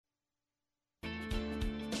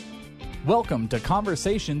Welcome to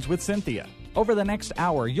Conversations with Cinthia. Over the next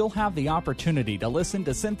hour, you'll have the opportunity to listen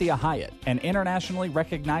to Cinthia Hiett, an internationally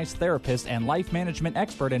recognized therapist and life management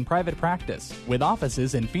expert in private practice, with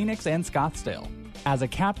offices in Phoenix and Scottsdale. As a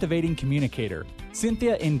captivating communicator,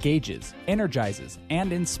 Cinthia engages, energizes,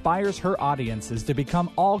 and inspires her audiences to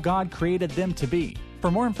become all God created them to be.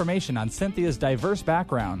 For more information on Cinthia's diverse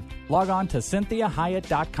background, log on to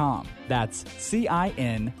CinthiaHiett.com. That's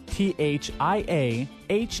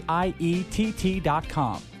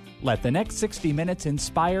CinthiaHiett.com. Let the next 60 minutes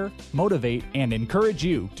inspire, motivate, and encourage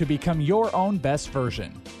you to become your own best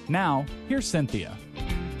version. Now, here's Cinthia.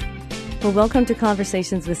 Well, welcome to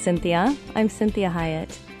Conversations with Cinthia. I'm Cinthia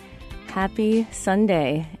Hiett. Happy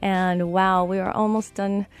Sunday. And wow, we are almost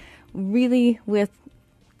done really with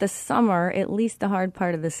the summer, at least the hard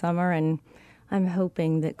part of the summer, and I'm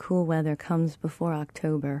hoping that cool weather comes before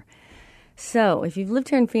October. So if you've lived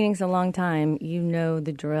here in Phoenix a long time, you know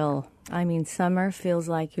the drill. I mean, summer feels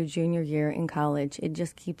like your junior year in college. It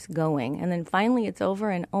just keeps going. And then finally it's over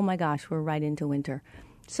and oh my gosh, we're right into winter.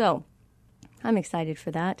 So I'm excited for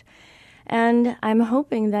that. And I'm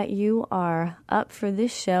hoping that you are up for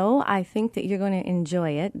this show. I think that you're going to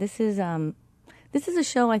enjoy it. This is a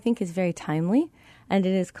show I think is very timely, and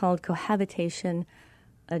it is called Cohabitation,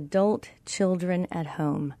 Adult Children at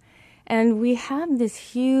Home. And we have this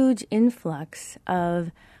huge influx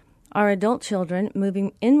of our adult children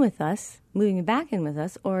moving in with us, moving back in with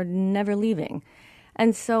us, or never leaving.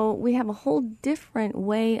 And so we have a whole different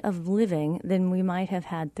way of living than we might have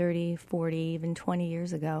had 30, 40, even 20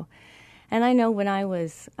 years ago. And I know when I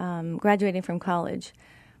was graduating from college,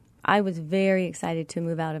 I was very excited to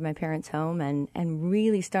move out of my parents' home and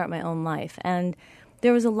really start my own life. And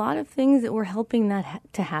there was a lot of things that were helping that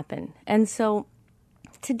to happen. And so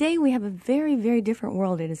today we have a very, very different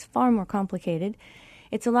world. It is far more complicated.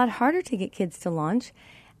 It's a lot harder to get kids to launch.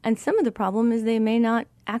 And some of the problem is they may not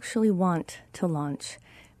actually want to launch.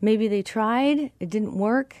 Maybe they tried, it didn't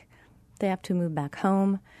work, they have to move back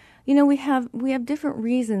home. You know, we have different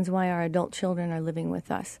reasons why our adult children are living with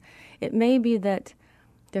us. It may be that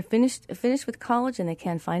they're finished with college and they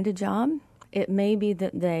can't find a job. It may be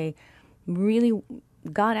that they really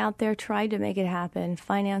got out there, tried to make it happen.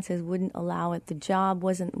 Finances wouldn't allow it. The job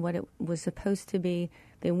wasn't what it was supposed to be.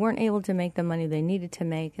 They weren't able to make the money they needed to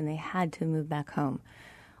make, and they had to move back home.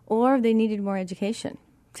 Or they needed more education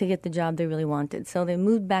to get the job they really wanted. So they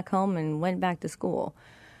moved back home and went back to school.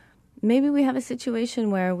 Maybe we have a situation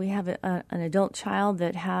where we have an adult child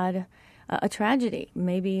that had a tragedy.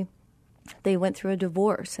 Maybe they went through a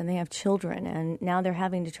divorce and they have children, and now they're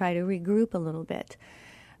having to try to regroup a little bit.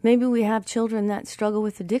 Maybe we have children that struggle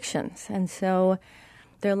with addictions, and so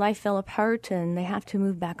their life fell apart and they have to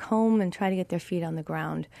move back home and try to get their feet on the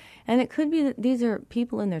ground. And it could be that these are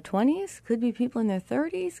people in their 20s, could be people in their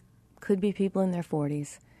 30s, could be people in their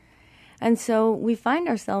 40s. And so we find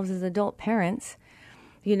ourselves as adult parents,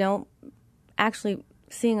 you know, actually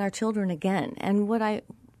seeing our children again. And what I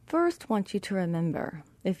first want you to remember,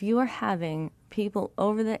 if you are having people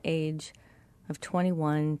over the age of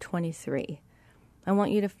 21, 23, I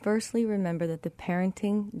want you to firstly remember that the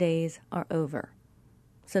parenting days are over,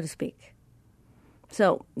 so to speak.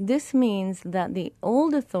 So this means that the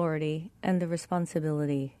old authority and the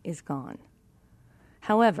responsibility is gone.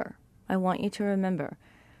 However, I want you to remember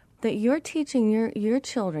that you're teaching your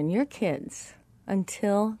children, your kids,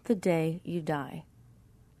 until the day you die.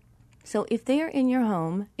 So if they are in your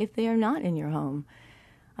home, if they are not in your home,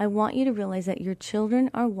 I want you to realize that your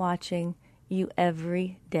children are watching you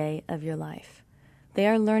every day of your life. They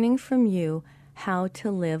are learning from you how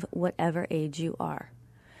to live whatever age you are.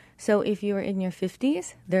 So if you're in your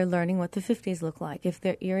 50s, they're learning what the 50s look like. If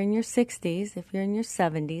you're in your 60s, if you're in your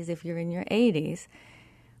 70s, if you're in your 80s,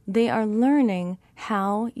 they are learning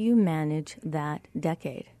how you manage that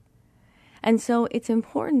decade. And so it's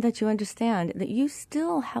important that you understand that you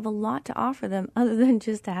still have a lot to offer them other than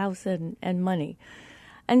just a house and money.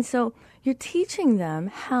 And so you're teaching them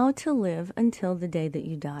how to live until the day that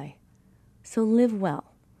you die. So live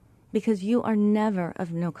well, because you are never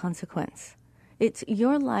of no consequence.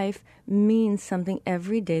 Your life means something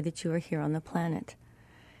every day that you are here on the planet.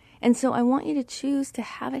 And so I want you to choose to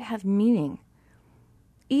have it have meaning,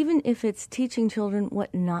 even if it's teaching children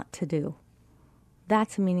what not to do.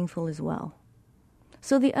 That's meaningful as well.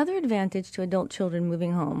 So the other advantage to adult children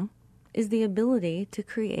moving home is the ability to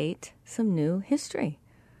create some new history.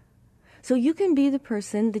 So you can be the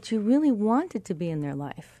person that you really wanted to be in their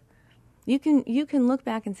life. You can look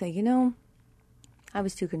back and say, you know, I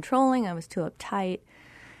was too controlling, I was too uptight,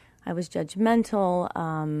 I was judgmental,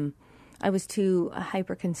 I was too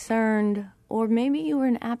hyper-concerned, Or maybe you were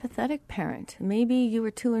an apathetic parent. Maybe you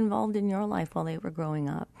were too involved in your life while they were growing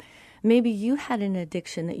up. Maybe you had an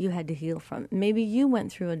addiction that you had to heal from. Maybe you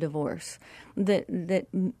went through a divorce that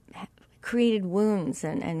created wounds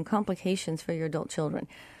and complications for your adult children.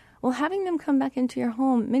 Well, having them come back into your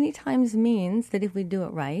home many times means that if we do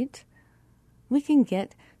it right, we can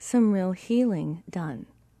get some real healing done.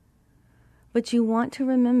 But you want to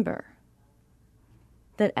remember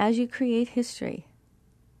that as you create history,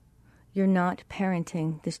 you're not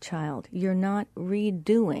parenting this child. You're not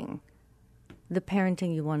redoing the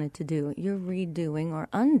parenting you wanted to do. You're redoing or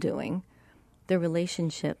undoing the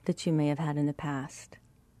relationship that you may have had in the past.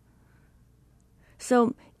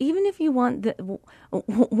 So even if you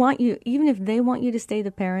even if they want you to stay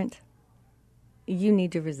the parent, you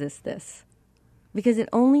need to resist this, because it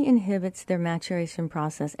only inhibits their maturation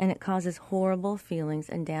process, and it causes horrible feelings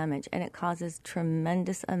and damage, and it causes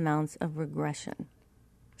tremendous amounts of regression.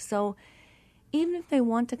 So even if they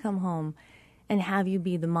want to come home and have you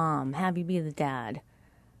be the mom, have you be the dad,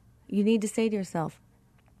 you need to say to yourself,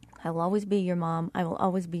 I will always be your mom, I will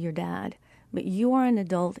always be your dad, but you are an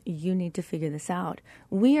adult, you need to figure this out.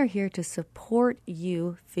 We are here to support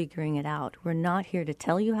you figuring it out. We're not here to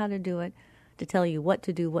tell you how to do it, to tell you what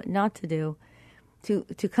to do, what not to do,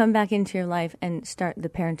 to come back into your life and start the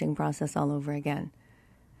parenting process all over again.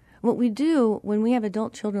 What we do when we have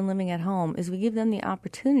adult children living at home is we give them the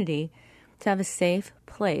opportunity to have a safe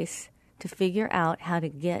place to figure out how to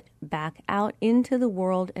get back out into the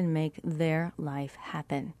world and make their life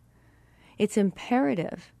happen. It's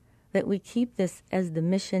imperative that we keep this as the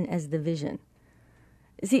mission, as the vision.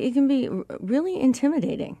 See, it can be really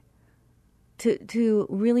intimidating to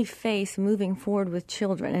really face moving forward with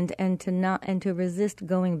children and to resist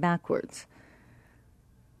going backwards,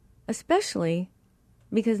 especially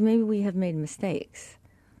because maybe we have made mistakes,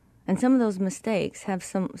 and some of those mistakes have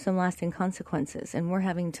some lasting consequences, and we're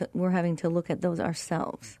having to look at those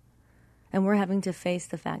ourselves, and we're having to face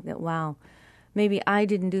the fact that, wow, maybe I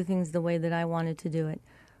didn't do things the way that I wanted to do it,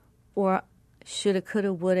 or shoulda,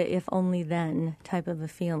 coulda, woulda, if only then type of a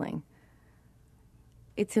feeling.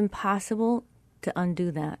 It's impossible to undo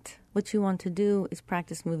that. What you want to do is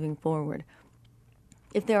practice moving forward.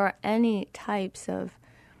 If there are any types of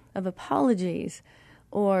apologies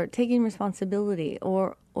or taking responsibility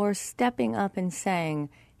or stepping up and saying,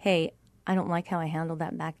 hey, I don't like how I handled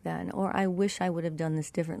that back then, or I wish I would have done this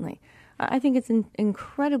differently, I think it's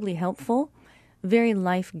incredibly helpful, very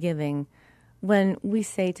life-giving when we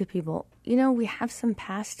say to people, we have some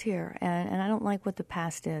past here, and I don't like what the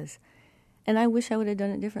past is, and I wish I would have done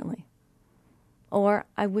it differently. Or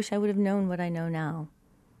I wish I would have known what I know now.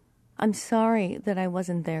 I'm sorry that I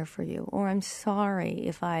wasn't there for you, or I'm sorry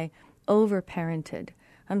if I overparented.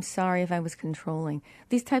 I'm sorry if I was controlling.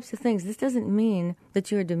 These types of things. This doesn't mean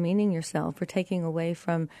that you're demeaning yourself or taking away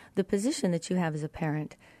from the position that you have as a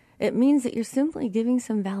parent. It means that you're simply giving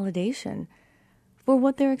some validation for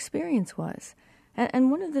what their experience was.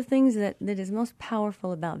 And one of the things that is most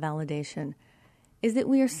powerful about validation is that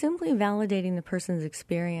we are simply validating the person's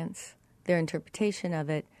experience, their interpretation of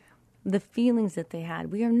it, the feelings that they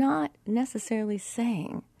had. We are not necessarily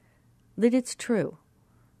saying that it's true.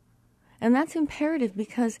 And that's imperative,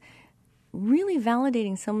 because really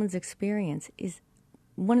validating someone's experience is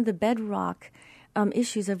one of the bedrock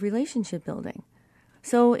issues of relationship building.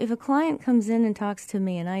 So if a client comes in and talks to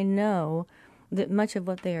me and I know that much of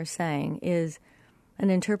what they are saying is an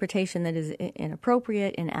interpretation that is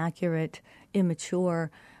inappropriate, inaccurate, immature,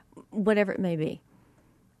 whatever it may be,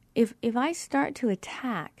 if I start to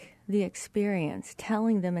attack the experience,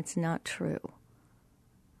 telling them it's not true,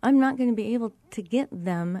 I'm not going to be able to get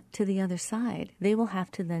them to the other side. They will have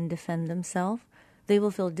to then defend themselves. They will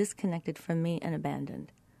feel disconnected from me and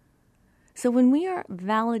abandoned. So when we are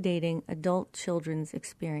validating adult children's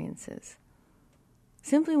experiences,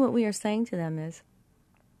 simply what we are saying to them is,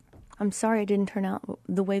 I'm sorry it didn't turn out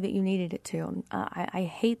the way that you needed it to. I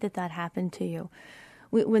hate that happened to you.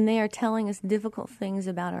 When they are telling us difficult things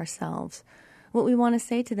about ourselves, what we want to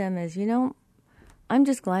say to them is, I'm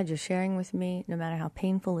just glad you're sharing with me, no matter how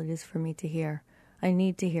painful it is for me to hear. I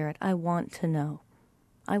need to hear it. I want to know.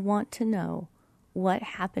 I want to know what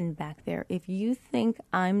happened back there. If you think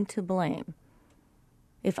I'm to blame,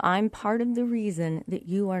 if I'm part of the reason that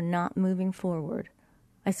you are not moving forward,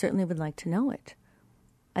 I certainly would like to know it.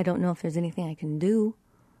 I don't know if there's anything I can do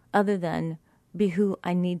other than be who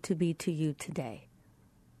I need to be to you today.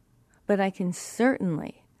 But I can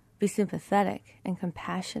certainly be sympathetic and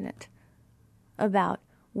compassionate about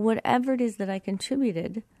whatever it is that I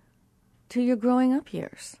contributed to your growing up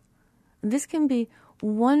years. This can be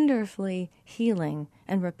wonderfully healing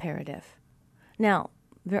and reparative. Now,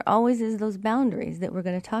 there always is those boundaries that we're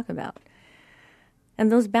going to talk about.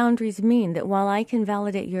 And those boundaries mean that while I can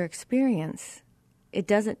validate your experience, it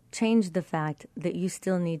doesn't change the fact that you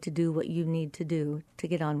still need to do what you need to do to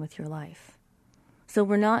get on with your life. So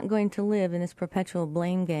we're not going to live in this perpetual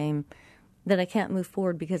blame game that I can't move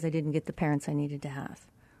forward because I didn't get the parents I needed to have.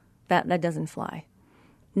 That doesn't fly.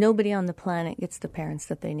 Nobody on the planet gets the parents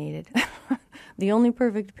that they needed. The only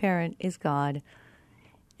perfect parent is God.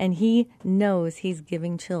 And he knows he's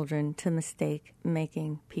giving children to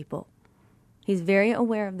mistake-making people. He's very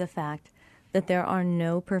aware of the fact that there are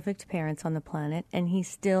no perfect parents on the planet, and he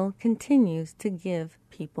still continues to give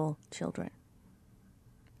people children.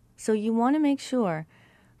 So you want to make sure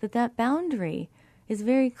that that boundary is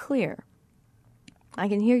very clear. I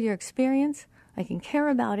can hear your experience. I can care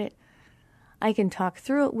about it. I can talk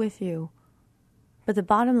through it with you. But the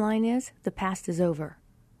bottom line is the past is over,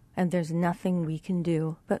 and there's nothing we can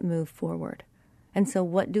do but move forward. And so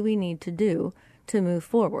what do we need to do to move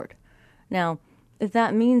forward? Now, if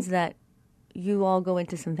that means that you all go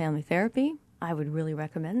into some family therapy, I would really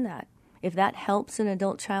recommend that. If that helps an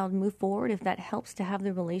adult child move forward, if that helps to have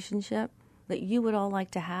the relationship that you would all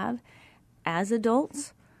like to have as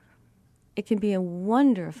adults, it can be a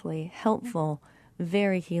wonderfully helpful,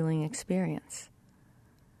 very healing experience.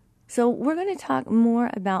 So we're going to talk more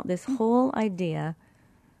about this whole idea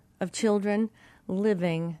of children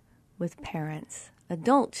living with parents,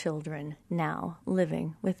 adult children now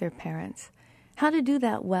living with their parents. How to do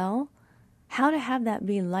that well, how to have that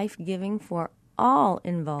be life-giving for all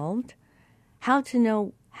involved, how to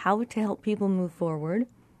know how to help people move forward,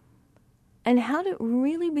 and how to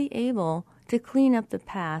really be able to clean up the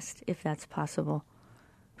past if that's possible.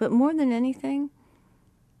 But more than anything,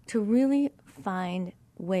 to really find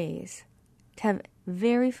ways to have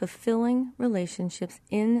very fulfilling relationships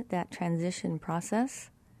in that transition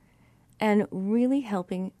process and really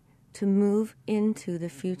helping to move into the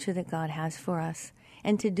future that God has for us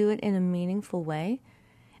and to do it in a meaningful way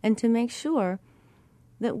and to make sure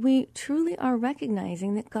that we truly are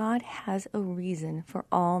recognizing that God has a reason for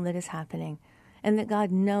all that is happening and that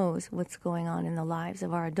God knows what's going on in the lives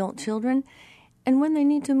of our adult children and when they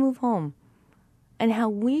need to move home and how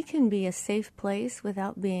we can be a safe place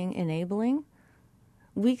without being enabling.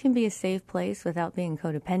 We can be a safe place without being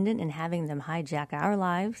codependent and having them hijack our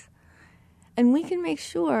lives. And we can make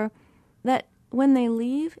sure that when they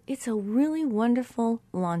leave, it's a really wonderful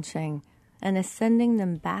launching and a sending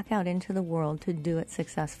them back out into the world to do it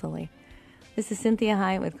successfully. This is Cinthia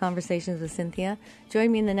Hiett with Conversations with Cinthia.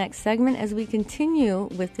 Join me in the next segment as we continue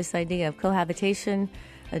with this idea of cohabitation,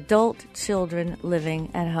 adult children living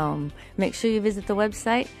at home. Make sure you visit the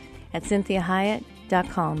website at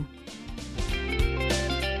CinthiaHiett.com.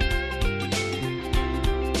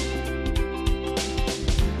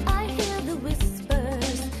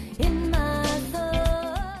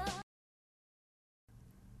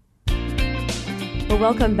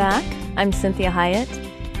 Welcome back. I'm Cinthia Hiett,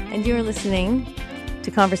 and you're listening to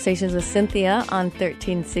Conversations with Cinthia on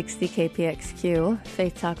 1360 KPXQ,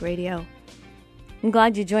 Faith Talk Radio. I'm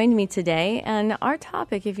glad you joined me today, and our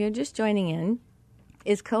topic, if you're just joining in,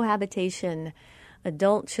 is cohabitation,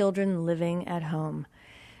 adult children living at home.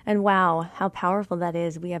 And wow, how powerful that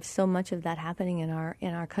is. We have so much of that happening in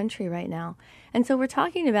our country right now. And so we're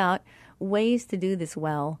talking about ways to do this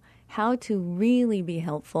well, how to really be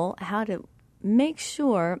helpful, how to make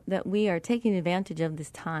sure that we are taking advantage of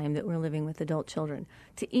this time that we're living with adult children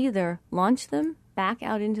to either launch them back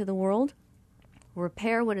out into the world,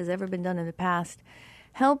 repair what has ever been done in the past,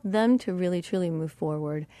 help them to really truly move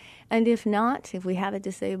forward. And if not, if we have a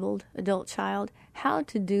disabled adult child, how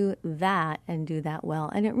to do that and do that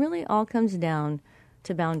well. And it really all comes down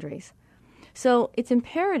to boundaries. So it's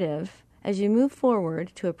imperative as you move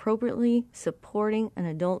forward to appropriately supporting an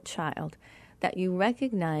adult child that you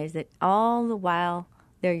recognize that all the while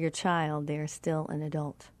they're your child, they're still an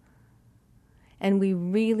adult. And we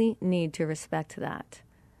really need to respect that.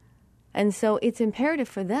 And so it's imperative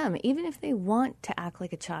for them, even if they want to act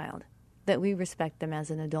like a child, that we respect them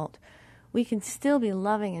as an adult. We can still be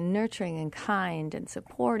loving and nurturing and kind and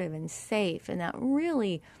supportive and safe and that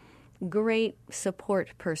really great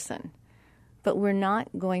support person. But we're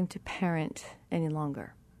not going to parent any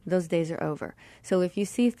longer. Those days are over. So if you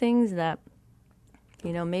see things that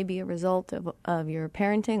may be a result of your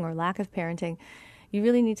parenting or lack of parenting, you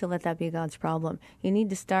really need to let that be God's problem. You need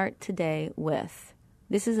to start today with,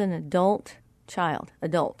 this is an adult child,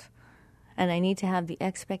 and I need to have the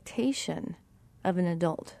expectation of an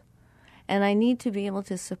adult. And I need to be able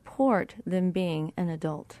to support them being an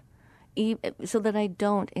adult so that I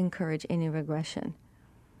don't encourage any regression.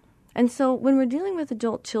 And so when we're dealing with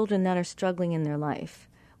adult children that are struggling in their life,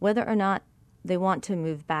 whether or not they want to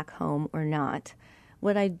move back home or not.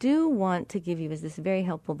 What I do want to give you is this very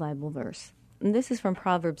helpful Bible verse. And this is from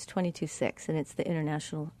Proverbs 22:6, and it's the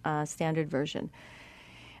International Standard Version.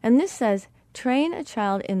 And this says, "Train a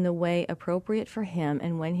child in the way appropriate for him,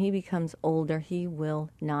 and when he becomes older, he will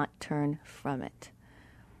not turn from it."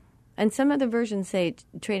 And some of the versions say,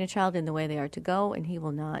 "Train a child in the way they are to go, and he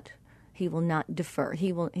will not defer.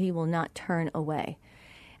 He will not turn away."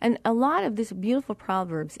 And a lot of this beautiful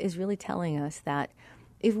Proverbs is really telling us that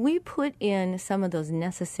if we put in some of those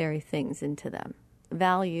necessary things into them,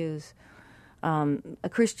 values, a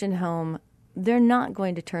Christian home, they're not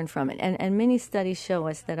going to turn from it. And many studies show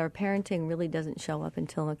us that our parenting really doesn't show up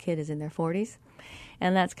until a kid is in their 40s.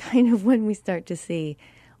 And that's kind of when we start to see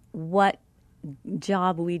what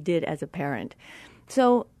job we did as a parent.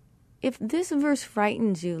 So if this verse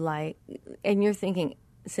frightens you, and you're thinking,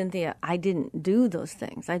 "Cinthia, I didn't do those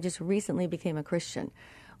things. I just recently became a Christian."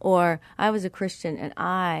 Or, "I was a Christian and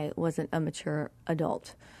I wasn't a mature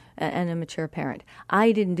adult and a mature parent.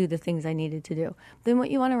 I didn't do the things I needed to do." Then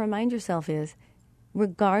what you want to remind yourself is,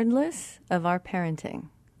 regardless of our parenting,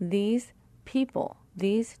 these people,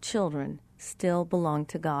 these children still belong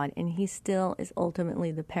to God, and He still is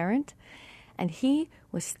ultimately the parent, and He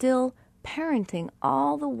was still parenting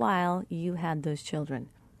all the while you had those children.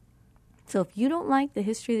 So if you don't like the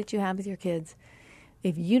history that you have with your kids,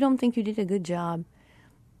 if you don't think you did a good job,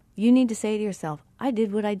 you need to say to yourself, "I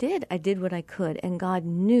did what I did. I did what I could. And God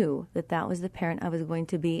knew that that was the parent I was going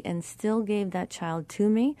to be and still gave that child to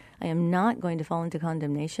me. I am not going to fall into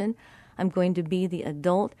condemnation. I'm going to be the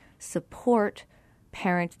adult support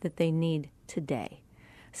parent that they need today.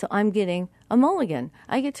 So I'm getting a mulligan.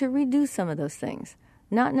 I get to redo some of those things.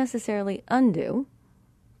 Not necessarily undo,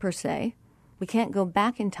 per se. We can't go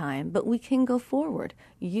back in time, but we can go forward.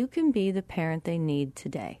 You can be the parent they need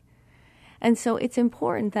today." And so it's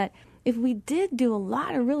important that if we did do a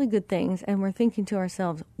lot of really good things and we're thinking to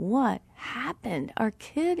ourselves, "What happened? Our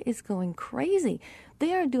kid is going crazy.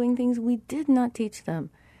 They are doing things we did not teach them."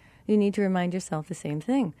 You need to remind yourself the same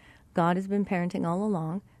thing. God has been parenting all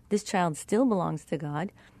along. This child still belongs to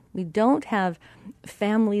God. We don't have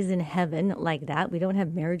families in heaven like that. We don't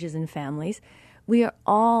have marriages and families. We are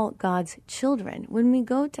all God's children. When we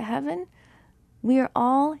go to heaven, we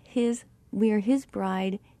are His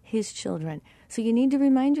bride, His children. So you need to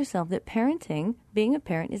remind yourself that parenting, being a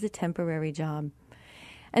parent, is a temporary job.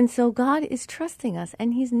 And so God is trusting us,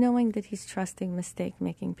 and He's knowing that He's trusting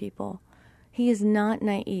mistake-making people. He is not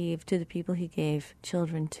naive to the people He gave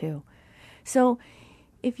children to. So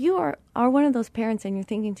if you are one of those parents and you're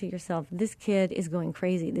thinking to yourself, "This kid is going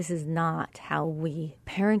crazy. This is not how we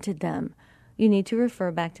parented them," you need to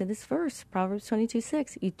refer back to this verse, Proverbs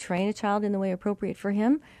 22:6. "You train a child in the way appropriate for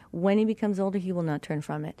him. When he becomes older, he will not turn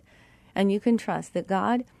from it." And you can trust that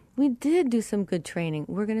God, we did do some good training.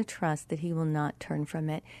 We're going to trust that He will not turn from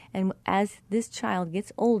it. And as this child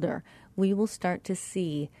gets older, we will start to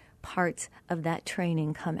see parts of that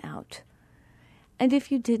training come out. And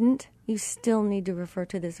if you didn't, you still need to refer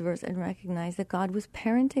to this verse and recognize that God was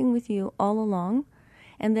parenting with you all along,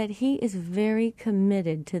 and that He is very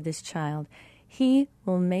committed to this child. He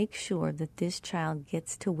will make sure that this child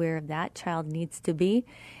gets to where that child needs to be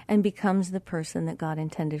and becomes the person that God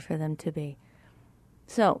intended for them to be.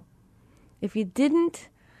 So, if you didn't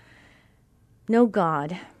know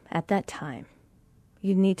God at that time,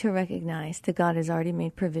 you need to recognize that God has already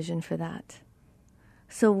made provision for that.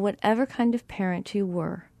 So whatever kind of parent you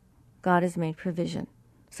were, God has made provision.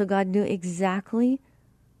 So God knew exactly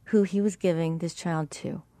who He was giving this child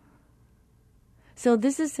to. So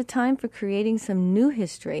this is the time for creating some new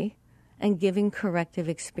history and giving corrective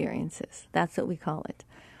experiences. That's what we call it.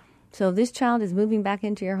 So if this child is moving back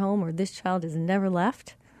into your home, or this child has never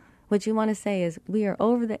left, what you want to say is, we are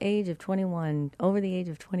over the age of 21, over the age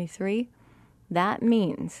of 23. That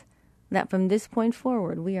means that from this point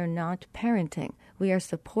forward, we are not parenting. We are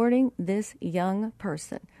supporting this young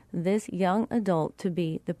person, this young adult, to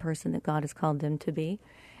be the person that God has called them to be.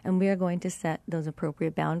 And we are going to set those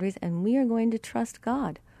appropriate boundaries, and we are going to trust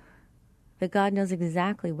God, that God knows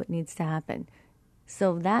exactly what needs to happen.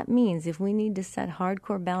 So that means if we need to set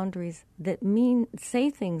hardcore boundaries that say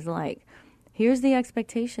things like, here's the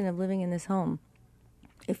expectation of living in this home.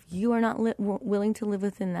 If you are not willing to live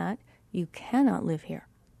within that, you cannot live here.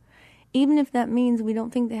 Even if that means we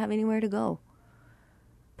don't think they have anywhere to go.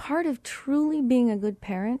 Part of truly being a good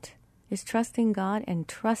parent is trusting God and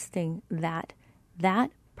trusting that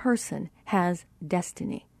that person has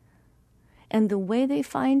destiny. And the way they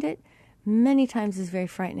find it many times is very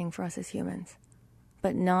frightening for us as humans,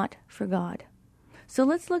 but not for God. So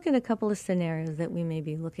let's look at a couple of scenarios that we may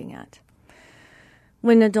be looking at.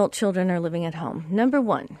 when adult children are living at home. Number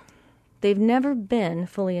one, they've never been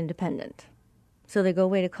fully independent. So they go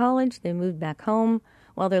away to college, they move back home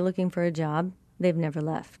while they're looking for a job. They've never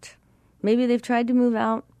left. Maybe they've tried to move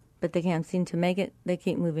out, but they can't seem to make it. They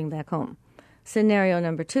keep moving back home. Scenario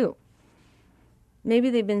number two, maybe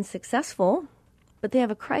they've been successful, but they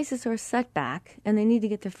have a crisis or a setback, and they need to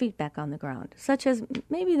get their feet back on the ground, such as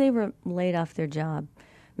maybe they were laid off their job.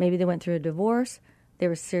 Maybe they went through a divorce. They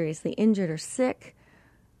were seriously injured or sick.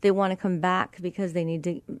 They want to come back because they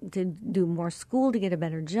need to do more school to get a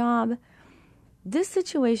better job. This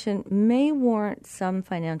situation may warrant some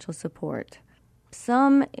financial support,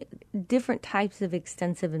 some different types of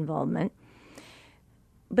extensive involvement.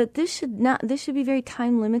 But this should be very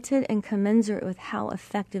time limited and commensurate with how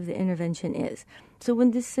effective the intervention is. So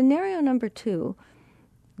when this scenario number two,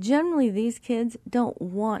 generally these kids don't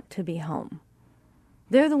want to be home.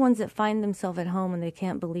 They're the ones that find themselves at home and they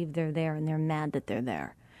can't believe they're there and they're mad that they're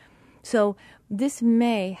there. So this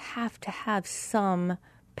may have to have some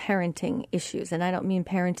parenting issues. And I don't mean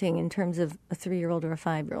parenting in terms of a 3-year-old or a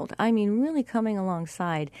 5-year-old. I mean really coming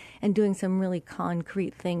alongside and doing some really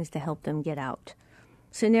concrete things to help them get out.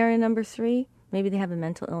 Scenario number 3, maybe they have a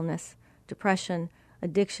mental illness, depression,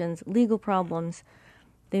 addictions, legal problems.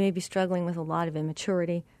 They may be struggling with a lot of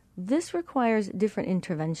immaturity. This requires different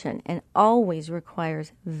intervention and always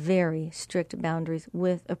requires very strict boundaries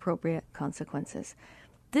with appropriate consequences.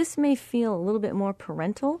 This may feel a little bit more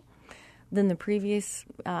parental than the previous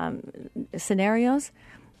scenarios,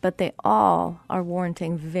 but they all are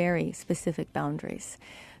warranting very specific boundaries.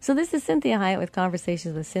 So this is Cinthia Hiett with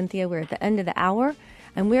Conversations with Cinthia. We're at the end of the hour,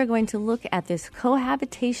 and we're going to look at this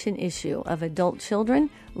cohabitation issue of adult children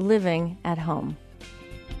living at home.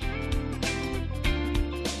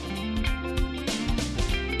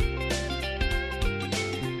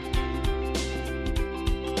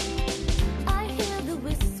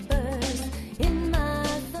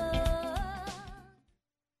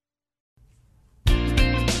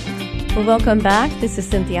 Well, welcome back. This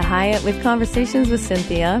is Cinthia Hiett with Conversations with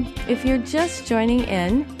Cinthia. If you're just joining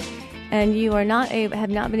in and you are have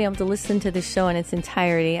not been able to listen to the show in its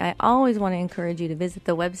entirety, I always want to encourage you to visit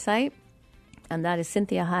the website, and that is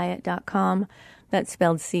CinthiaHiett.com. That's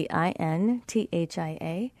spelled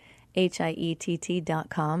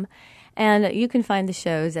CinthiaHiett.com. And you can find the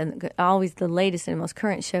shows and always the latest and most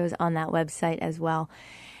current shows on that website as well.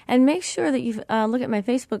 And make sure that you look at my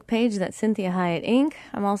Facebook page, that's Cinthia Hiett Inc.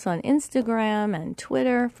 I'm also on Instagram and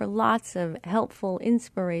Twitter for lots of helpful,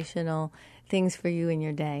 inspirational things for you in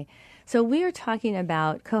your day. So we are talking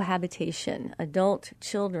about cohabitation, adult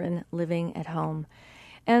children living at home.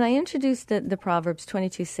 And I introduced the Proverbs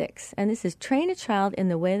 22:6, and this is, train a child in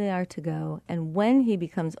the way they are to go, and when he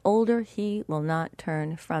becomes older, he will not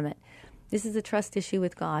turn from it. This is a trust issue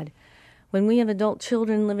with God. When we have adult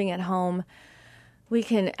children living at home, we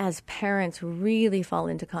can, as parents, really fall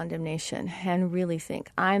into condemnation and really think,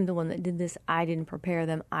 I'm the one that did this. I didn't prepare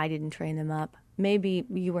them. I didn't train them up. Maybe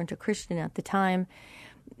you weren't a Christian at the time.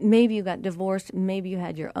 Maybe you got divorced. Maybe you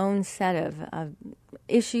had your own set of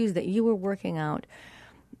issues that you were working out.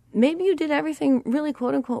 Maybe you did everything really,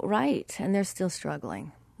 quote unquote, right, and they're still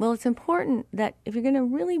struggling. Well, it's important that if you're going to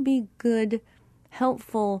really be good,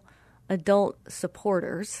 helpful adult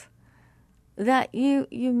supporters, that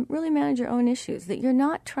you really manage your own issues, that you're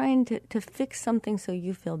not trying to fix something so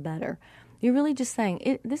you feel better. You're really just saying,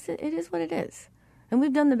 it is what it is. And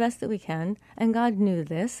we've done the best that we can, and God knew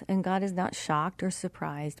this, and God is not shocked or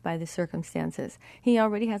surprised by the circumstances. He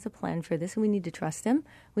already has a plan for this, and we need to trust Him.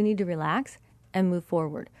 We need to relax and move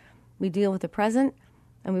forward. We deal with the present,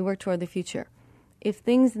 and we work toward the future. If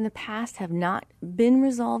things in the past have not been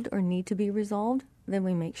resolved or need to be resolved, then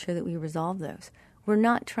we make sure that we resolve those. We're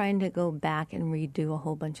not trying to go back and redo a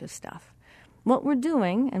whole bunch of stuff. What we're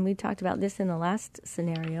doing, and we talked about this in the last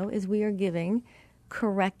scenario, is we are giving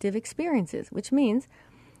corrective experiences, which means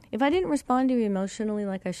if I didn't respond to you emotionally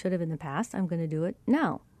like I should have in the past, I'm going to do it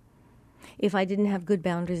now. If I didn't have good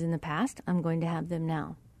boundaries in the past, I'm going to have them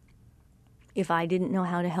now. If I didn't know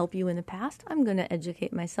how to help you in the past, I'm going to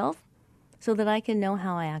educate myself so that I can know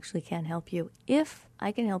how I actually can help you, if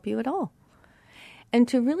I can help you at all. And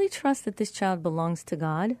to really trust that this child belongs to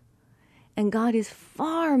God, and God is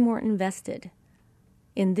far more invested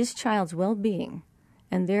in this child's well-being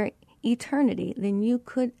and their eternity than you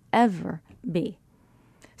could ever be.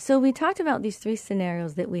 So we talked about these 3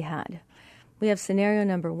 scenarios that we had. We have scenario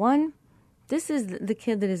number 1. This is the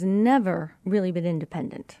kid that has never really been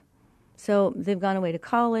independent. So they've gone away to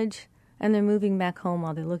college, and they're moving back home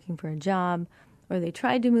while they're looking for a job, or they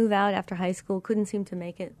tried to move out after high school, couldn't seem to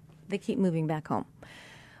make it. They keep moving back home.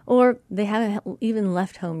 Or they haven't even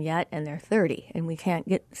left home yet and they're 30 and we can't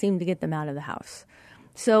seem to get them out of the house.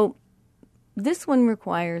 So this one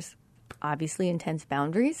requires obviously intense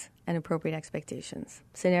boundaries and appropriate expectations.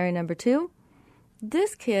 Scenario number 2,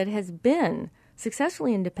 this kid has been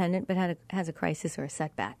successfully independent but has a crisis or a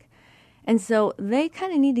setback. And so they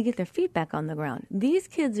kind of need to get their feet back on the ground. These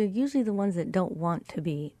kids are usually the ones that don't want to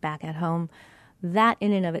be back at home. That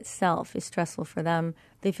in and of itself is stressful for them.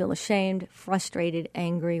 They feel ashamed, frustrated,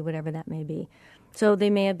 angry, whatever that may be. So they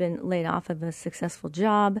may have been laid off of a successful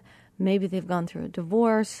job. Maybe they've gone through a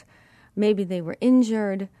divorce. Maybe they were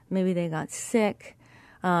injured. Maybe they got sick.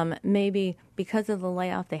 Maybe because of the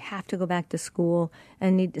layoff, they have to go back to school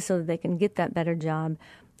and so that they can get that better job.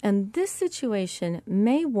 And this situation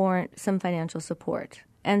may warrant some financial support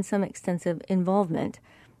and some extensive involvement.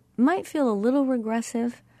 Might feel a little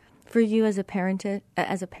regressive for you as a parent,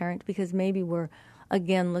 because maybe we're,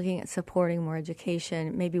 again, looking at supporting more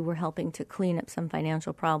education. Maybe we're helping to clean up some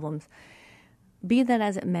financial problems. Be that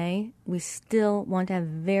as it may, we still want to have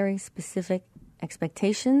very specific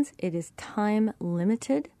expectations. It is time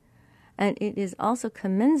limited, and it is also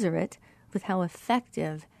commensurate with how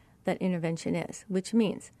effective that intervention is, which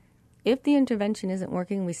means if the intervention isn't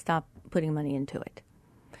working, we stop putting money into it.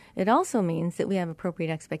 It also means that we have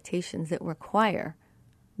appropriate expectations that require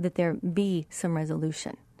that there be some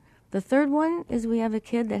resolution. The third one is we have a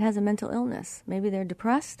kid that has a mental illness. Maybe they're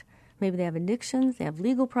depressed. Maybe they have addictions. They have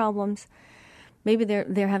legal problems. Maybe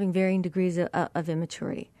they're having varying degrees of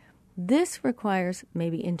immaturity. This requires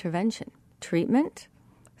maybe intervention, treatment,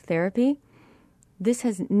 therapy. This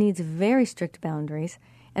needs very strict boundaries,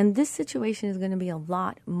 and this situation is going to be a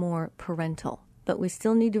lot more parental. But we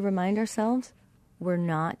still need to remind ourselves we're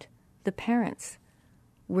not the parents.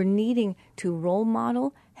 We're needing to role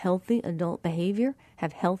model healthy adult behavior,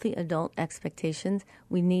 have healthy adult expectations.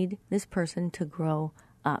 We need this person to grow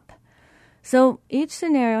up. So each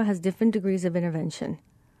scenario has different degrees of intervention,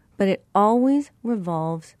 but it always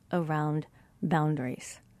revolves around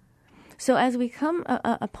boundaries. So as we come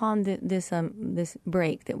upon this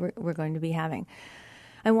break that we're going to be having,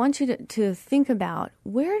 I want you to think about,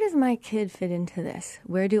 where does my kid fit into this?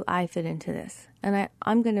 Where do I fit into this? And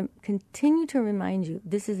I'm going to continue to remind you,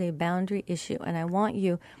 this is a boundary issue, and I want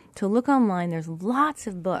you to look online. There's lots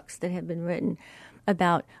of books that have been written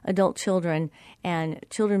about adult children and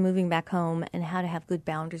children moving back home and how to have good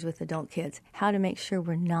boundaries with adult kids, how to make sure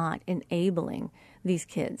we're not enabling these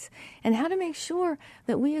kids, and how to make sure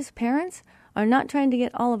that we as parents are not trying to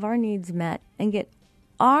get all of our needs met and get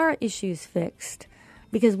our issues fixed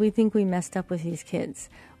because we think we messed up with these kids,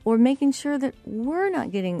 or making sure that we're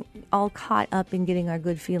not getting all caught up in getting our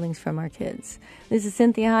good feelings from our kids. This is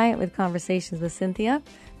Cinthia Hiett with Conversations with Cinthia.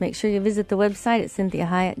 Make sure you visit the website at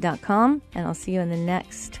CinthiaHiett.com, and I'll see you in the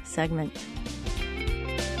next segment.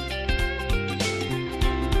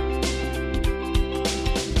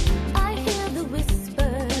 I hear the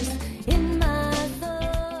whispers in my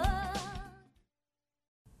thoughts.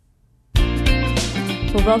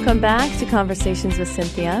 Well, welcome back to Conversations with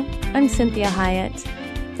Cinthia. I'm Cinthia Hiett.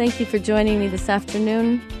 Thank you for joining me this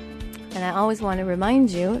afternoon. And I always want to remind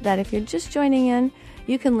you that if you're just joining in,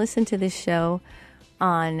 you can listen to this show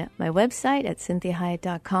on my website at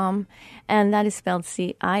CinthiaHiett.com, and that is spelled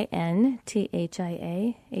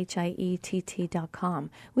CinthiaHiett.com.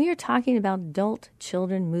 We are talking about adult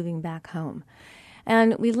children moving back home.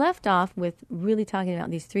 And we left off with really talking about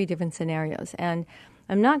these three different scenarios. And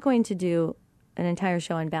I'm not going to do an entire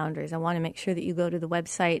show on boundaries. I want to make sure that you go to the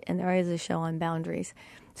website, and there is a show on boundaries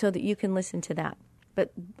so that you can listen to that.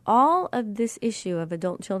 But all of this issue of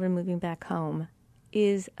adult children moving back home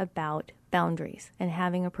is about boundaries and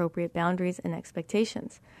having appropriate boundaries and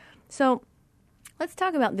expectations. So let's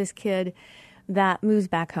talk about this kid that moves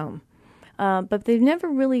back home. But they've never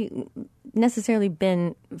really necessarily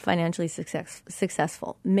been financially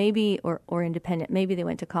successful, maybe, or independent. Maybe they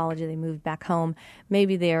went to college and they moved back home.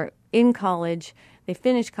 Maybe they're in college, they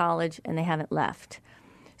finished college, and they haven't left.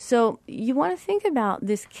 So you want to think about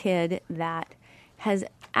this kid that has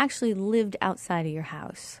actually lived outside of your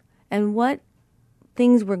house and what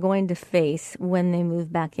things we're going to face when they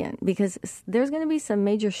move back in, because there's going to be some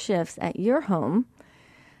major shifts at your home,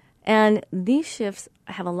 and these shifts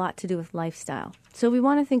have a lot to do with lifestyle. So we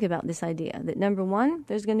want to think about this idea that, number one,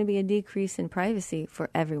 there's going to be a decrease in privacy for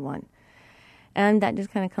everyone, and that just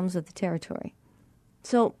kind of comes with the territory.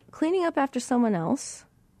 So cleaning up after someone else,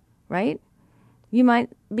 right? You might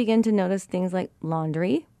begin to notice things like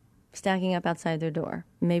laundry stacking up outside their door.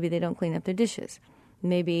 Maybe they don't clean up their dishes.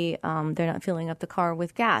 Maybe they're not filling up the car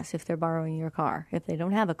with gas if they're borrowing your car, if they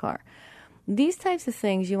don't have a car. These types of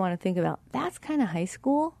things you want to think about. That's kind of high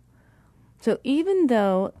school. So even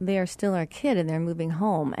though they are still our kid and they're moving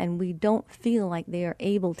home and we don't feel like they are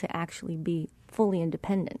able to actually be fully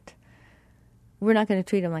independent, we're not going to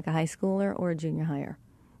treat them like a high schooler or a junior higher.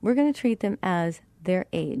 We're going to treat them as their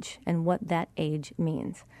age and what that age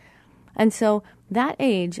means. And so that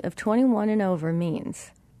age of 21 and over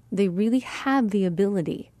means they really have the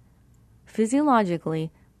ability,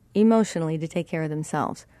 physiologically, emotionally, to take care of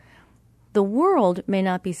themselves. The world may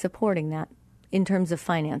not be supporting that in terms of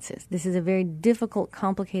finances. This is a very difficult,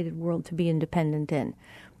 complicated world to be independent in.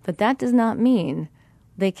 But that does not mean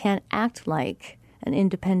they can't act like an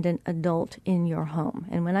independent adult in your home.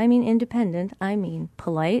 And when I mean independent, I mean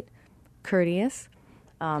polite, courteous,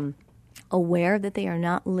 aware that they are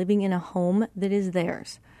not living in a home that is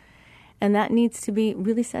theirs. And that needs to be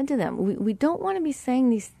really said to them. We don't want to be saying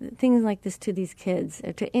these things like this to these kids,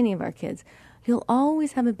 or to any of our kids. You'll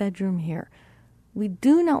always have a bedroom here. We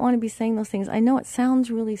do not want to be saying those things. I know it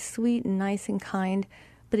sounds really sweet and nice and kind,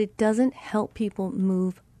 but it doesn't help people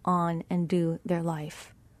move on and do their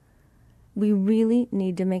life. We really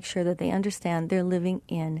need to make sure that they understand they're living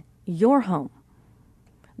in your home.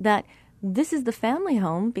 That this is the family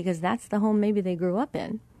home because that's the home maybe they grew up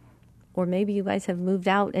in. Or maybe you guys have moved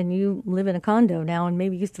out and you live in a condo now and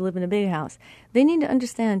maybe used to live in a big house. They need to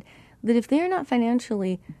understand that if they're not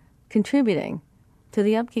financially contributing to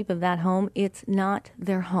the upkeep of that home, it's not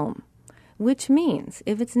their home. Which means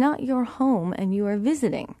if it's not your home and you are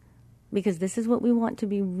visiting, because this is what we want to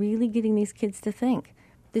be really getting these kids to think.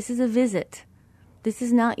 This is a visit. This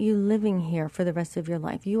is not you living here for the rest of your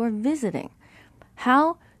life. You are visiting.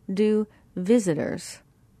 How do visitors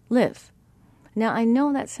live? Now, I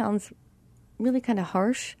know that sounds really kind of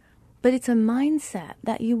harsh, but it's a mindset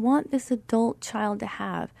that you want this adult child to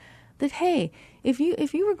have. That, hey, if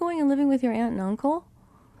you were going and living with your aunt and uncle,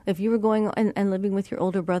 if you were going and living with your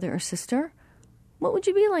older brother or sister, what would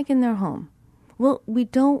you be like in their home? Well, we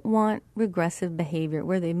don't want regressive behavior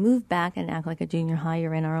where they move back and act like a junior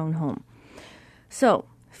higher in our own home. So,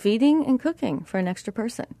 feeding and cooking for an extra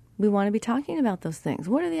person. We want to be talking about those things.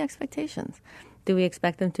 What are the expectations? Do we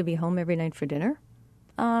expect them to be home every night for dinner?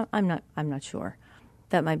 I'm not sure.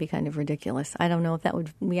 That might be kind of ridiculous. I don't know if that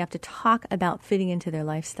would. We have to talk about fitting into their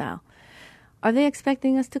lifestyle. Are they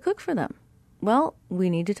expecting us to cook for them? Well, we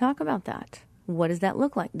need to talk about that. What does that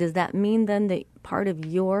look like? Does that mean then that part of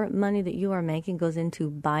your money that you are making goes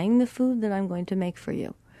into buying the food that I'm going to make for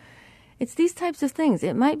you? It's these types of things.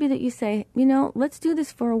 It might be that you say, let's do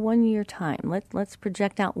this for a 1 year time. Let's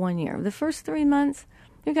project out 1 year. The first 3 months,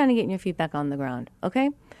 you're kind of getting your feet back on the ground,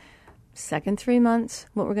 okay? Second 3 months,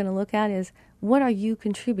 what we're going to look at is, what are you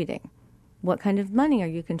contributing? What kind of money are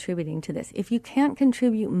you contributing to this? If you can't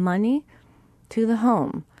contribute money to the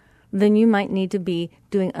home, then you might need to be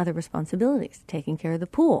doing other responsibilities, taking care of the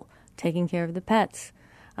pool, taking care of the pets,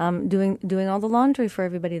 doing all the laundry for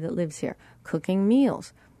everybody that lives here, cooking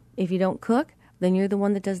meals. If you don't cook, then you're the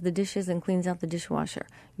one that does the dishes and cleans out the dishwasher.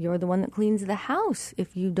 You're the one that cleans the house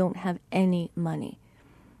if you don't have any money.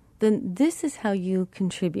 Then this is how you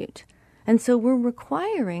contribute. And so we're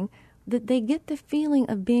requiring that they get the feeling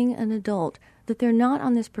of being an adult, that they're not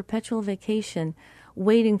on this perpetual vacation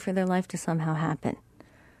waiting for their life to somehow happen.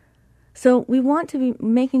 So we want to be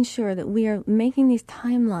making sure that we are making these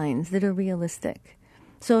timelines that are realistic.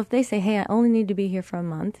 So if they say, hey, I only need to be here for a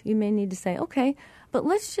month, you may need to say, okay, but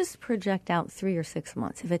let's just project out 3 or 6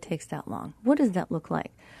 months if it takes that long. What does that look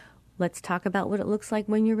like? Let's talk about what it looks like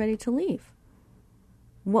when you're ready to leave.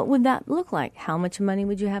 What would that look like? How much money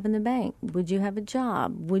would you have in the bank? Would you have a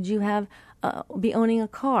job? Would you have be owning a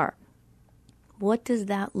car? What does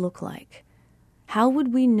that look like? How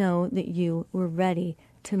would we know that you were ready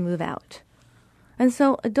to move out? And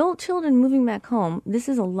so adult children moving back home, this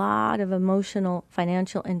is a lot of emotional,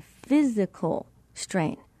 financial, and physical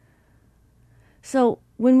strain. So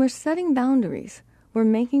when we're setting boundaries, we're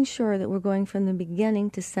making sure that we're going from the beginning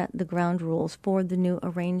to set the ground rules for the new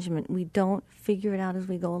arrangement. We don't figure it out as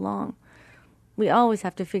we go along. We always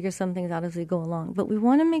have to figure some things out as we go along, but we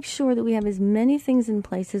want to make sure that we have as many things in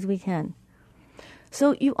place as we can.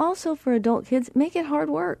 So you also, for adult kids, make it hard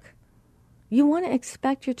work. You want to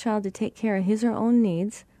expect your child to take care of his or her own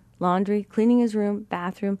needs, laundry, cleaning his room,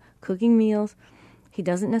 bathroom, cooking meals. He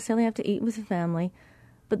doesn't necessarily have to eat with the family,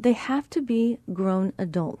 but they have to be grown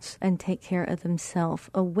adults and take care of themselves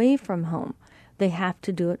away from home. They have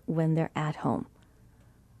to do it when they're at home.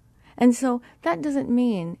 And so that doesn't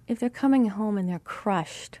mean if they're coming home and they're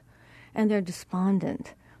crushed and they're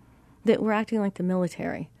despondent, that we're acting like the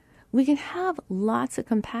military. We can have lots of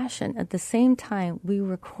compassion. At the same time, we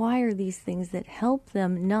require these things that help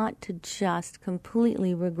them not to just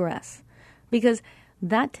completely regress, because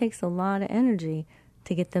that takes a lot of energy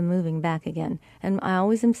to get them moving back again. And I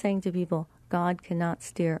always am saying to people, God cannot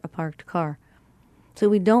steer a parked car. So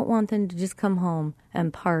we don't want them to just come home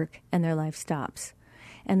and park and their life stops.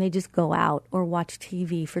 And they just go out or watch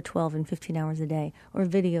TV for 12 and 15 hours a day, or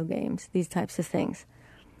video games, these types of things.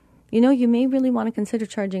 You may really want to consider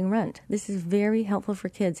charging rent. This is very helpful for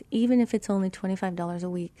kids, even if it's only $25 a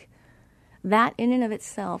week. That in and of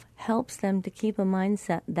itself helps them to keep a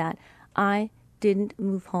mindset that I didn't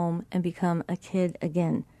move home and become a kid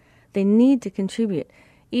again. They need to contribute.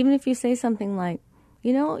 Even if you say something like,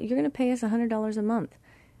 you're going to pay us $100 a month.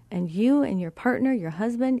 And you and your partner, your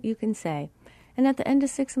husband, you can say, and at the end of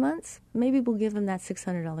 6 months, maybe we'll give them that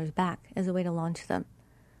 $600 back as a way to launch them.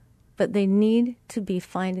 But they need to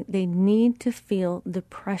they need to feel the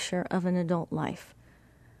pressure of an adult life.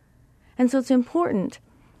 And so it's important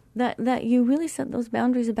that you really set those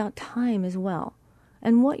boundaries about time as well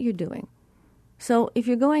and what you're doing. So if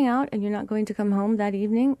you're going out and you're not going to come home that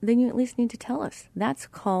evening, then you at least need to tell us. That's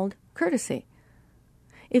called courtesy.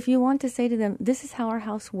 If you want to say to them, this is how our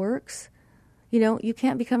house works, you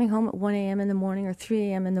can't be coming home at 1 a.m. in the morning or 3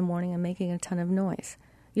 a.m. in the morning and making a ton of noise.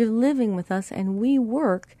 You're living with us and we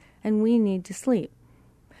work and we need to sleep.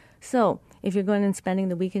 So if you're going and spending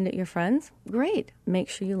the weekend at your friends, great. Make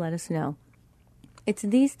sure you let us know. It's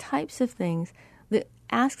these types of things that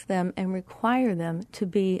ask them and require them to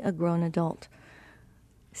be a grown adult.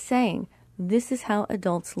 Saying, this is how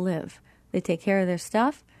adults live. They take care of their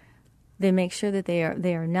stuff. They make sure that they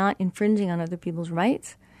are not infringing on other people's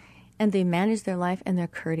rights. And they manage their life and they're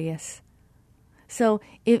courteous. So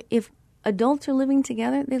if adults are living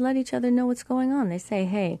together, they let each other know what's going on. They say,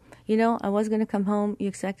 hey, I was going to come home. You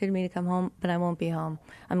expected me to come home, but I won't be home.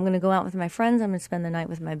 I'm going to go out with my friends. I'm going to spend the night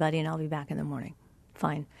with my buddy, and I'll be back in the morning.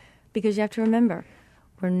 Fine. Because you have to remember,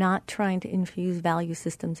 we're not trying to infuse value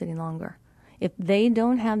systems any longer. If they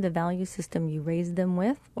don't have the value system you raised them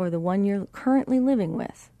with or the one you're currently living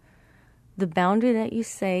with, the boundary that you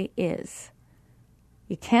say is,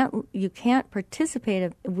 you can't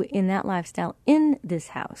participate in that lifestyle in this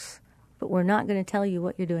house, but we're not going to tell you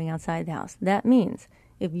what you're doing outside the house. That means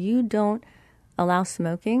if you don't allow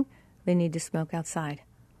smoking, they need to smoke outside.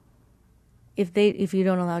 If you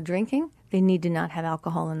don't allow drinking, they need to not have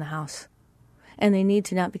alcohol in the house. And they need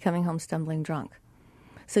to not be coming home stumbling drunk.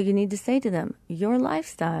 So you need to say to them, your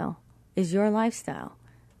lifestyle is your lifestyle.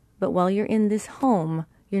 But while you're in this home,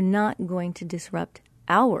 you're not going to disrupt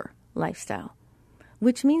our lifestyle,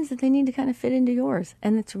 which means that they need to kind of fit into yours.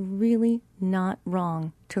 And it's really not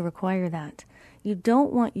wrong to require that. You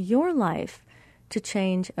don't want your life to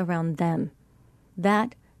change around them.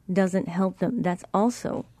 That doesn't help them. That's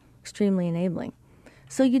also extremely enabling.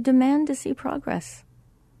 So you demand to see progress.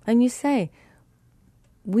 And you say,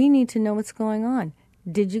 we need to know what's going on.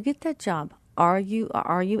 Did you get that job? Are you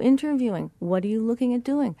interviewing? What are you looking at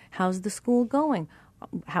doing? How's the school going?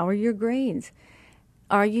 How are your grades?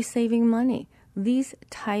 Are you saving money? These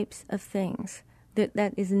types of things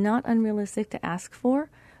that is not unrealistic to ask for,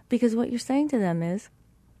 because what you're saying to them is,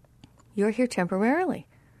 you're here temporarily.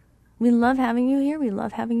 We love having you here. We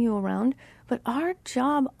love having you around. But our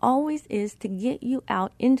job always is to get you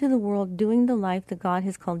out into the world doing the life that God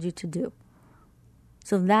has called you to do.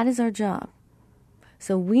 So that is our job.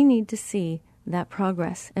 So we need to see that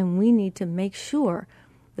progress, and we need to make sure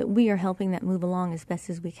that we are helping that move along as best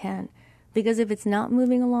as we can. Because if it's not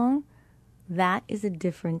moving along, that is a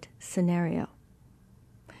different scenario.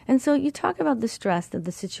 And so you talk about the stress that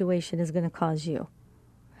the situation is going to cause you.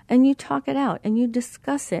 And you talk it out, and you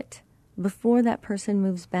discuss it before that person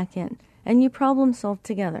moves back in. And you problem solve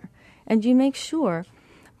together. And you make sure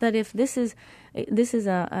that if this is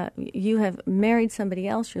you have married somebody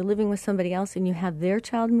else, you're living with somebody else, and you have their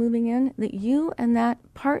child moving in, that you and that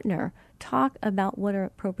partner talk about what are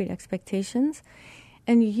appropriate expectations.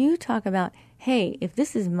 And you talk about, hey, if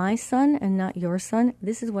this is my son and not your son,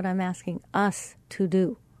 this is what I'm asking us to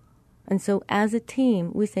do. And so as a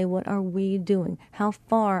team, we say, what are we doing? How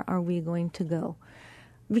far are we going to go?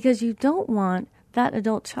 Because you don't want that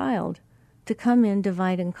adult child to come in,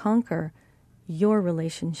 divide and conquer your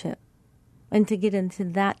relationship and to get into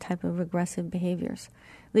that type of aggressive behaviors.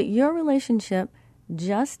 That your relationship,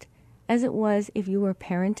 just as it was if you were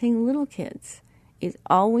parenting little kids, is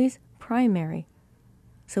always primary.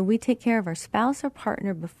 So we take care of our spouse or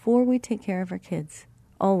partner before we take care of our kids,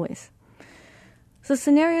 always. So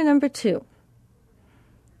scenario number 2.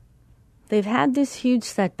 They've had this huge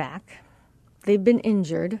setback. They've been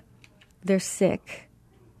injured. They're sick.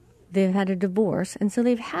 They've had a divorce. And so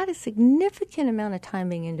they've had a significant amount of time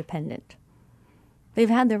being independent. They've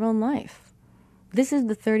had their own life. This is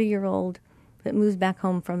the 30-year-old that moves back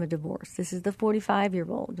home from a divorce. This is the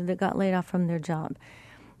 45-year-old that got laid off from their job,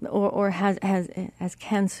 or has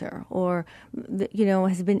cancer, or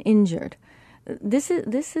has been injured. This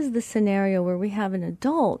is the scenario where we have an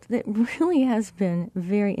adult that really has been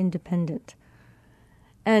very independent,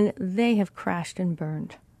 and they have crashed and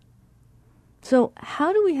burned. So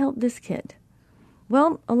how do we help this kid?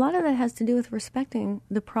 Well, a lot of that has to do with respecting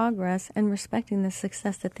the progress and respecting the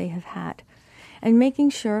success that they have had, and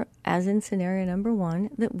making sure, as in scenario number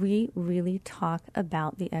 1, that we really talk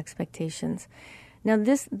about the expectations. Now,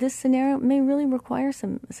 this scenario may really require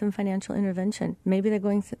some financial intervention. Maybe they're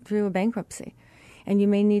going through a bankruptcy, and you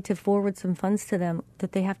may need to forward some funds to them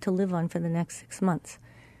that they have to live on for the next 6 months.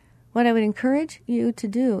 What I would encourage you to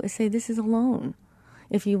do is say, this is a loan.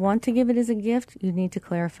 If you want to give it as a gift, you need to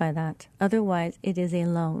clarify that. Otherwise, it is a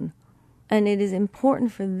loan. And it is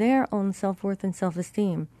important for their own self-worth and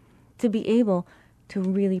self-esteem to be able to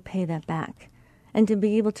really pay that back and to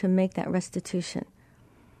be able to make that restitution.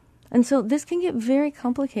 And so this can get very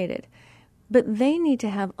complicated, but they need to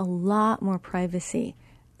have a lot more privacy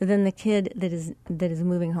than the kid that is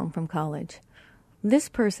moving home from college. This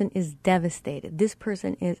person is devastated. This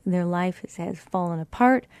person their life has fallen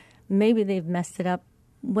apart. Maybe they've messed it up,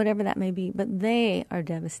 whatever that may be, but they are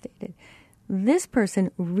devastated. This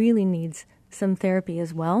person really needs some therapy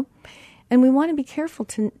as well. And we want to be careful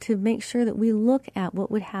to make sure that we look at what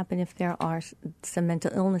would happen if there are some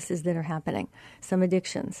mental illnesses that are happening, some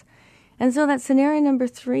addictions. And so that scenario number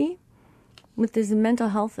 3, with these mental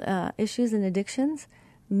health issues and addictions,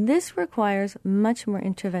 this requires much more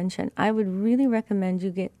intervention. I would really recommend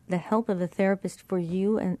you get the help of a therapist for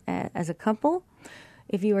you and as a couple.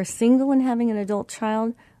 If you are single and having an adult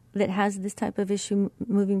child that has this type of issue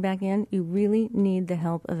moving back in, you really need the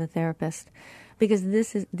help of a therapist, because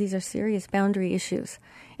these are serious boundary issues.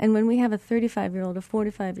 And when we have a 35-year-old, a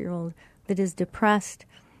 45-year-old that is depressed,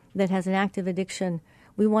 that has an active addiction,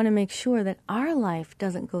 we want to make sure that our life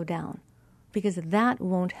doesn't go down, because that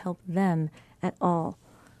won't help them at all.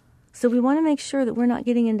 So we want to make sure that we're not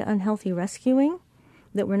getting into unhealthy rescuing,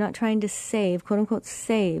 that we're not trying to save, quote-unquote,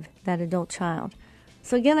 save that adult child.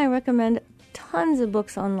 So again, I recommend tons of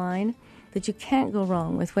books online that you can't go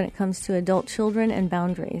wrong with when it comes to adult children and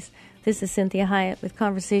boundaries. This is Cinthia Hiett with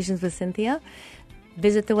Conversations with Cinthia.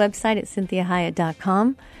 Visit the website at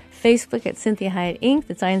CinthiaHiett.com, Facebook at Cinthia Hiett Inc.,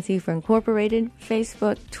 that's INC for Incorporated,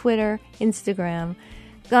 Facebook, Twitter, Instagram.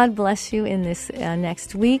 God bless you in this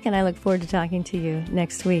next week, and I look forward to talking to you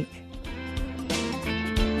next week.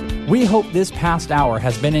 We hope this past hour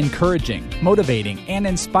has been encouraging, motivating, and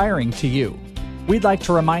inspiring to you. We'd like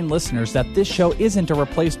to remind listeners that this show isn't a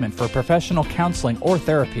replacement for professional counseling or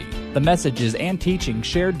therapy. The messages and teachings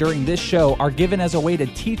shared during this show are given as a way to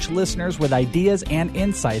teach listeners with ideas and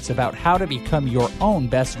insights about how to become your own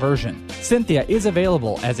best version. Cinthia is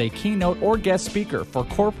available as a keynote or guest speaker for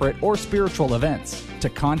corporate or spiritual events. To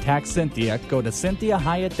contact Cinthia, go to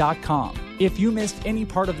CinthiaHiett.com. If you missed any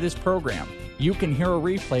part of this program, you can hear a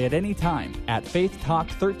replay at any time at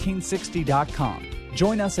faithtalk1360.com.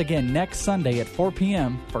 Join us again next Sunday at 4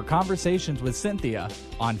 p.m. for Conversations with Cinthia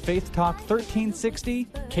on Faith Talk 1360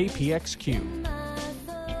 KPXQ.